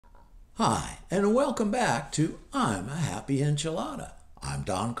Hi, and welcome back to I'm a Happy Enchilada. I'm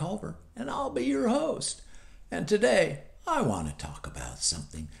Don Culver, and I'll be your host. And today, I want to talk about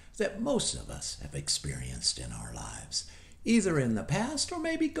something that most of us have experienced in our lives, either in the past or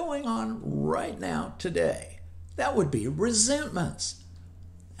maybe going on right now today. That would be resentments.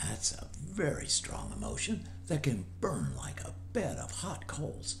 That's a very strong emotion that can burn like a bed of hot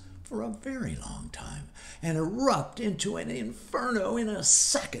coals for a very long time and erupt into an inferno in a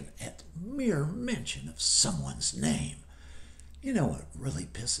second at mere mention of someone's name. You know what really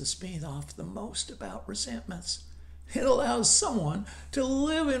pisses me off the most about resentments? It allows someone to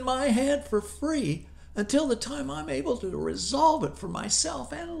live in my head for free until the time I'm able to resolve it for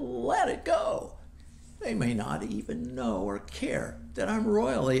myself and let it go. They may not even know or care that I'm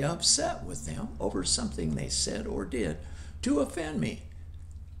royally upset with them over something they said or did to offend me.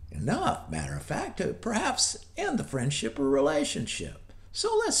 Enough, matter of fact, to perhaps end the friendship or relationship.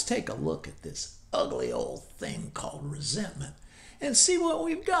 So let's take a look at this ugly old thing called resentment and see what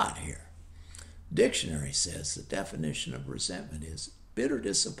we've got here. Dictionary says the definition of resentment is bitter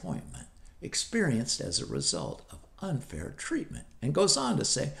disappointment experienced as a result of unfair treatment, and goes on to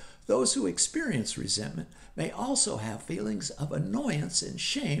say those who experience resentment may also have feelings of annoyance and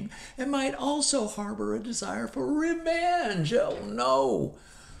shame and might also harbor a desire for revenge. Oh no!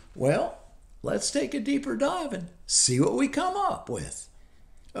 Well, let's take a deeper dive and see what we come up with.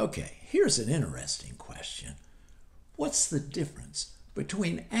 Okay, here's an interesting question. What's the difference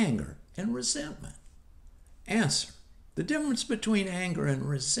between anger and resentment? Answer: the difference between anger and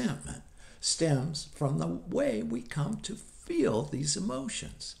resentment stems from the way we come to feel these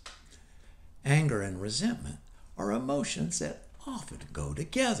emotions. Anger and resentment are emotions that often go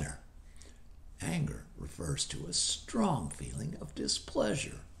together. Anger refers to a strong feeling of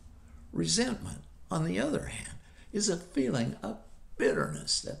displeasure. Resentment, on the other hand, is a feeling of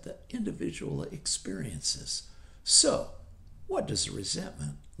bitterness that the individual experiences. So, what does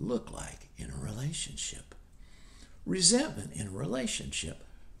resentment look like in a relationship? Resentment in a relationship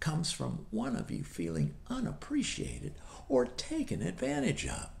comes from one of you feeling unappreciated or taken advantage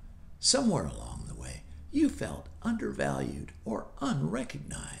of. Somewhere along the way, you felt undervalued or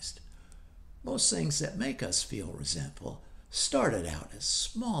unrecognized. Most things that make us feel resentful started out as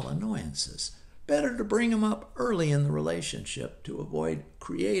small annoyances. Better to bring them up early in the relationship to avoid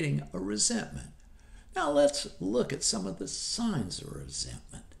creating a resentment. Now let's look at some of the signs of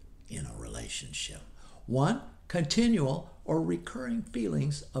resentment in a relationship. 1. Continual or recurring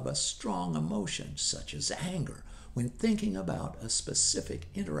feelings of a strong emotion, such as anger, when thinking about a specific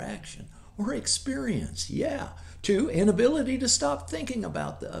interaction or experience. 2. Inability to stop thinking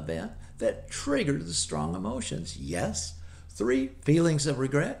about the event that triggered the strong emotions. Yes. 3. Feelings of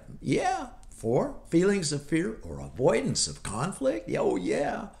regret. 4. Feelings of fear or avoidance of conflict. Oh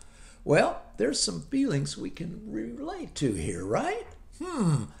yeah. Well, there's some feelings we can relate to here, right?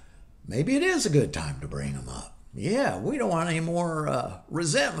 Maybe it is a good time to bring them up. Yeah, we don't want any more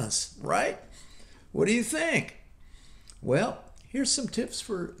resentments, right? What do you think? Well, here's some tips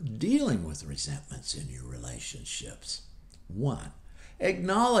for dealing with resentments in your relationships. 1.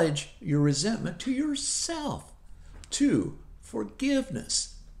 Acknowledge your resentment to yourself. 2.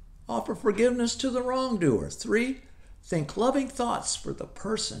 Forgiveness. Offer forgiveness to the wrongdoer. 3. Think loving thoughts for the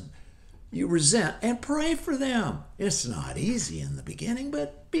person you resent and pray for them. It's not easy in the beginning,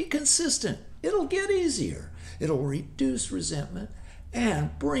 but be consistent. It'll get easier. It'll reduce resentment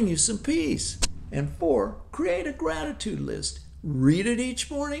and bring you some peace. And 4, create a gratitude list. Read it each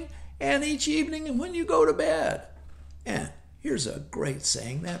morning and each evening and when you go to bed. And here's a great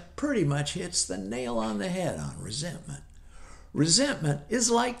saying that pretty much hits the nail on the head on resentment. Resentment is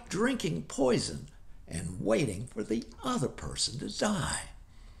like drinking poison and waiting for the other person to die.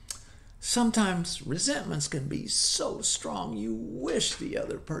 Sometimes resentments can be so strong you wish the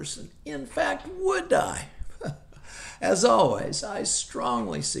other person, in fact, would die. As always, I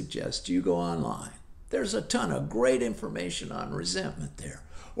strongly suggest you go online. There's a ton of great information on resentment there.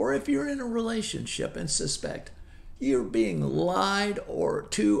 Or if you're in a relationship and suspect you're being lied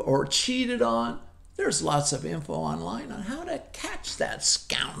to or cheated on, there's lots of info online on how to catch that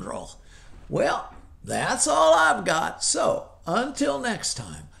scoundrel. Well, that's all I've got. So, until next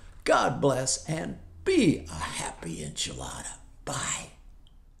time, God bless and be a happy enchilada. Bye.